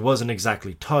 She wasn't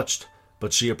exactly touched,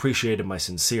 but she appreciated my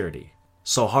sincerity.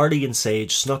 So Hardy and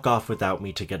Sage snuck off without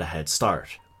me to get a head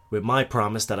start, with my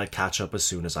promise that I'd catch up as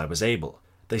soon as I was able.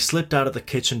 They slipped out of the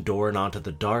kitchen door and onto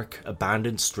the dark,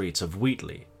 abandoned streets of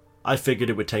Wheatley. I figured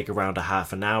it would take around a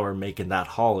half an hour making that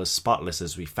hall as spotless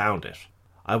as we found it.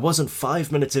 I wasn't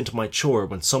 5 minutes into my chore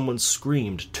when someone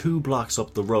screamed 2 blocks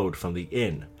up the road from the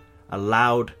inn, a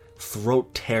loud,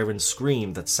 throat-tearing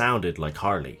scream that sounded like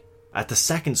Harley. At the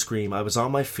second scream, I was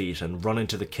on my feet and run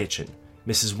into the kitchen.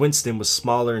 Mrs. Winston was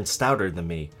smaller and stouter than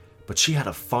me, but she had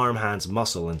a farmhand's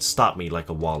muscle and stopped me like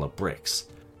a wall of bricks.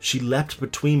 She leapt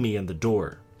between me and the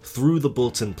door, threw the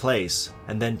bolts in place,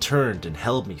 and then turned and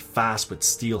held me fast with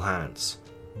steel hands.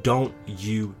 "Don't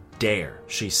you dare,"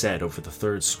 she said over the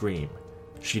third scream.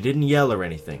 She didn't yell or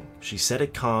anything. She said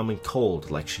it calm and cold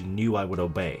like she knew I would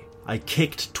obey. I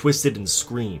kicked, twisted, and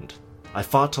screamed. I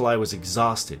fought till I was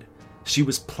exhausted. She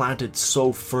was planted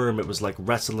so firm it was like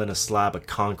wrestling a slab of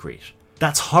concrete.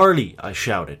 "That's Harley!" I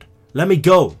shouted. Let me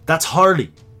go! That's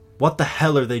Harley! What the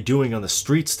hell are they doing on the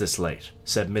streets this late?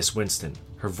 Said Miss Winston,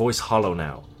 her voice hollow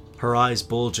now, her eyes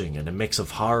bulging in a mix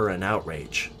of horror and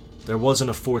outrage. There wasn't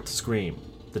a fourth scream.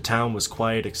 The town was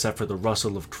quiet except for the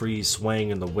rustle of trees swaying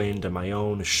in the wind and my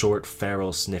own short,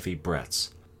 feral, sniffy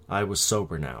breaths. I was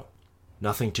sober now.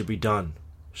 Nothing to be done,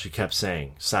 she kept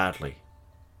saying, sadly.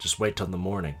 Just wait till the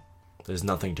morning. There's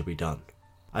nothing to be done.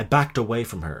 I backed away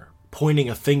from her, pointing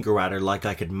a finger at her like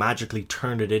I could magically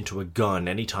turn it into a gun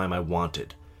anytime I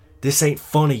wanted. This ain't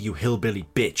funny, you hillbilly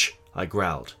bitch, I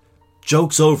growled.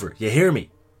 Joke's over, you hear me?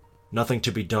 Nothing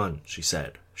to be done, she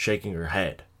said, shaking her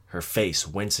head, her face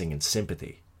wincing in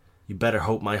sympathy. You better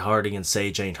hope my Hardy and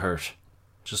Sage ain't hurt.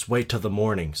 Just wait till the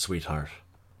morning, sweetheart.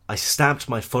 I stamped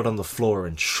my foot on the floor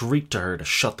and shrieked to her to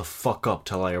shut the fuck up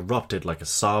till I erupted like a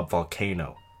sob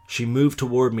volcano. She moved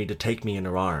toward me to take me in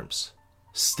her arms,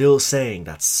 still saying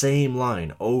that same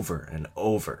line over and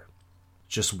over.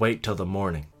 Just wait till the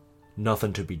morning.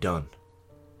 Nothing to be done.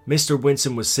 Mr.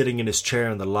 Winston was sitting in his chair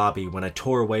in the lobby when I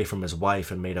tore away from his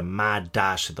wife and made a mad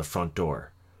dash to the front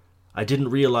door. I didn't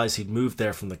realize he'd moved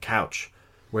there from the couch,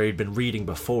 where he'd been reading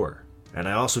before, and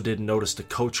I also didn't notice the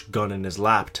coach gun in his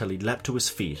lap till he leapt to his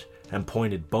feet and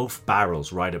pointed both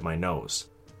barrels right at my nose.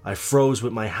 I froze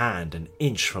with my hand an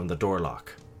inch from the door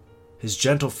lock. His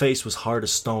gentle face was hard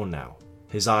as stone now,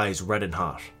 his eyes red and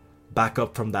hot. Back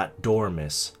up from that door,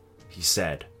 miss, he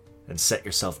said, and set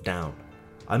yourself down.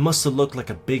 I must have looked like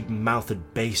a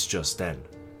big-mouthed bass just then,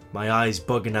 my eyes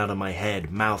bugging out of my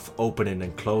head, mouth opening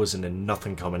and closing and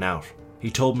nothing coming out. He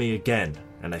told me again,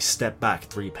 and I stepped back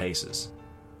 3 paces.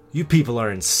 You people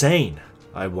are insane,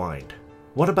 I whined.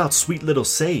 What about sweet little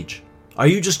Sage? Are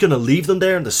you just gonna leave them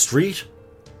there in the street?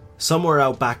 Somewhere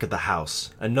out back of the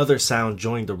house, another sound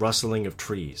joined the rustling of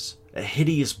trees, a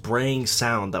hideous braying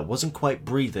sound that wasn't quite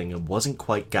breathing and wasn't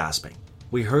quite gasping.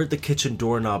 We heard the kitchen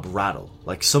doorknob rattle,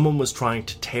 like someone was trying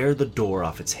to tear the door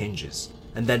off its hinges.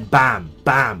 And then bam,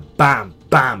 bam, bam,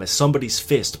 bam, as somebody's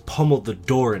fist pummeled the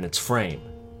door in its frame.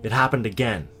 It happened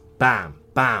again. Bam,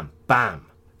 bam, bam.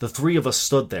 The 3 of us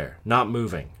stood there, not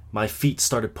moving. My feet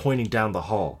started pointing down the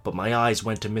hall, but my eyes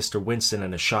went to Mr. Winston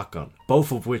and his shotgun,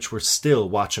 both of which were still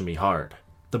watching me hard.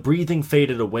 The breathing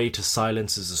faded away to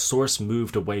silence as the source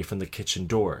moved away from the kitchen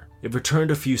door. It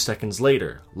returned a few seconds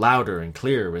later, louder and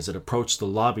clearer as it approached the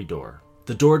lobby door.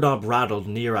 The doorknob rattled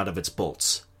near out of its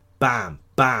bolts. Bam,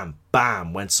 bam,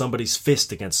 bam went somebody's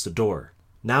fist against the door.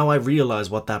 Now I realized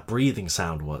what that breathing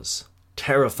sound was.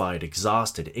 Terrified,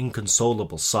 exhausted,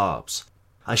 inconsolable sobs.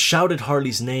 I shouted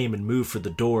Harley's name and moved for the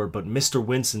door, but Mr.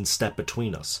 Winston stepped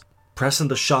between us, pressing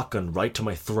the shotgun right to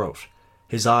my throat.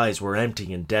 His eyes were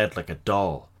empty and dead like a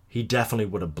doll. He definitely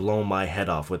would have blown my head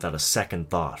off without a second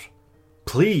thought.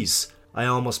 Please, I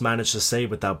almost managed to say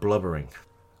without blubbering.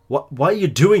 Why are you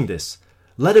doing this?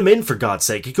 Let him in, for God's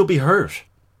sake, he could be hurt.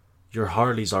 Your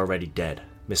Harley's already dead,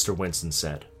 Mr. Winston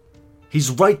said.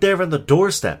 He's right there on the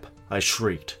doorstep, I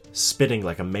shrieked, spitting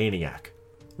like a maniac.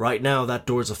 Right now that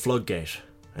door's a floodgate,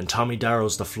 and Tommy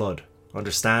Darrow's the flood.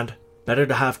 Understand? Better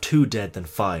to have 2 dead than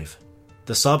 5.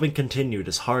 The sobbing continued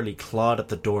as Harley clawed at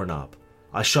the doorknob.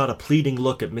 I shot a pleading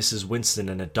look at Mrs. Winston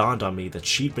and it dawned on me that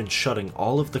she'd been shutting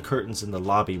all of the curtains in the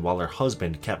lobby while her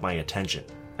husband kept my attention.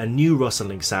 A new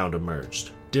rustling sound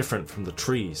emerged, different from the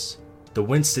trees. The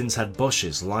Winstons had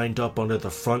bushes lined up under the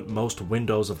frontmost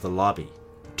windows of the lobby.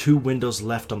 2 windows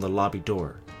left on the lobby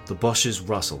door. The bushes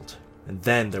rustled, and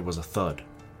then there was a thud.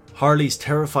 Harley's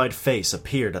terrified face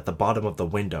appeared at the bottom of the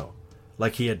window,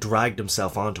 like he had dragged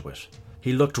himself onto it.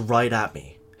 He looked right at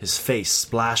me, his face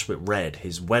splashed with red,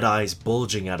 his wet eyes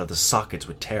bulging out of the sockets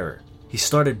with terror. He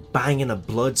started banging a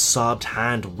blood-sobbed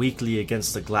hand weakly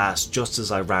against the glass just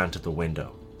as I ran to the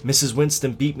window. Mrs.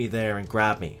 Winston beat me there and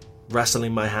grabbed me,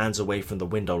 wrestling my hands away from the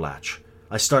window latch.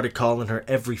 I started calling her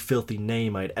every filthy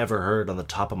name I'd ever heard on the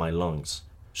top of my lungs.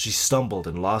 She stumbled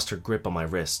and lost her grip on my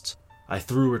wrists. I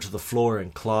threw her to the floor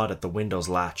and clawed at the window's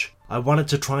latch. I wanted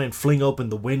to try and fling open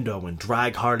the window and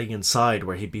drag Harley inside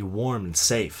where he'd be warm and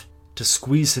safe, to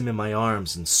squeeze him in my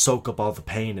arms and soak up all the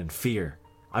pain and fear.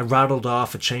 I rattled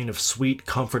off a chain of sweet,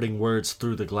 comforting words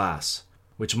through the glass,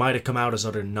 which might have come out as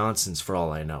utter nonsense for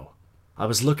all I know. I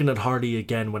was looking at Harley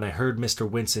again when I heard Mr.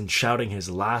 Winston shouting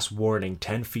his last warning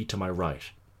 10 feet to my right,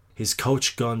 his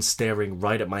coach gun staring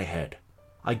right at my head.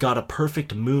 I got a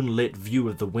perfect moonlit view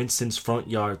of the Winstons' front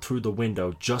yard through the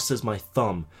window just as my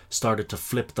thumb started to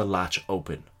flip the latch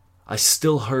open. I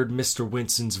still heard Mr.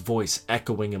 Winston's voice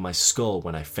echoing in my skull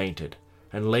when I fainted,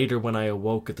 and later when I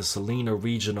awoke at the Salina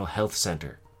Regional Health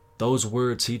Center. Those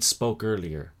words he'd spoke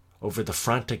earlier, over the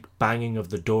frantic banging of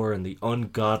the door and the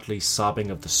ungodly sobbing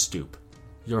of the stoop.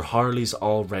 Your Harley's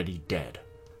already dead.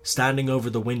 Standing over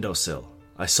the windowsill,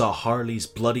 I saw Harley's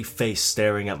bloody face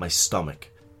staring at my stomach.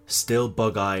 Still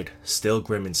bug-eyed, still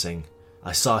grimacing,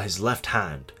 I saw his left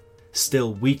hand,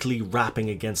 still weakly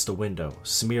rapping against the window,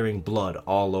 smearing blood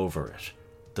all over it.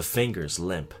 The fingers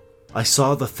limp. I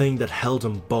saw the thing that held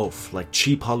them both like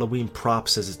cheap Halloween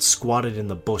props as it squatted in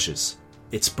the bushes.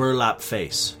 Its burlap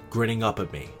face, grinning up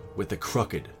at me, with a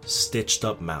crooked,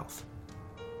 stitched-up mouth.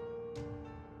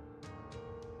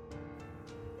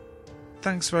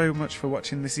 Thanks very much for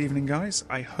watching this evening, guys.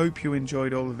 I hope you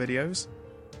enjoyed all the videos.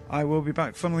 I will be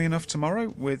back, funnily enough,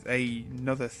 tomorrow with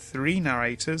another 3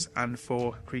 narrators and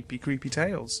 4 creepy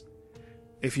tales.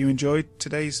 If you enjoyed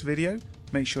today's video,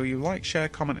 make sure you like, share,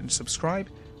 comment and subscribe,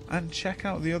 and check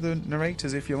out the other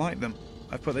narrators if you like them.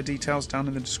 I've put the details down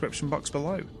in the description box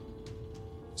below.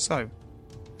 So,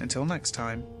 until next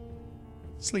time,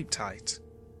 sleep tight.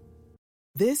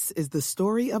 This is the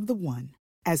story of the one.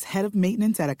 As head of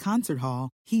maintenance at a concert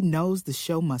hall, he knows the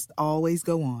show must always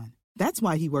go on. That's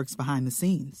why he works behind the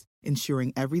scenes,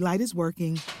 ensuring every light is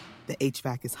working, the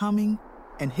HVAC is humming,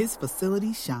 and his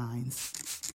facility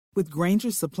shines. With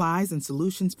Grainger's supplies and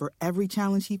solutions for every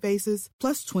challenge he faces,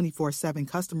 plus 24/7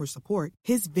 customer support,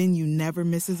 his venue never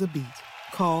misses a beat.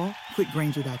 Call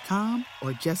quickgrainger.com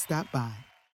or just stop by.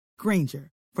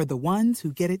 Grainger, for the ones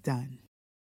who get it done.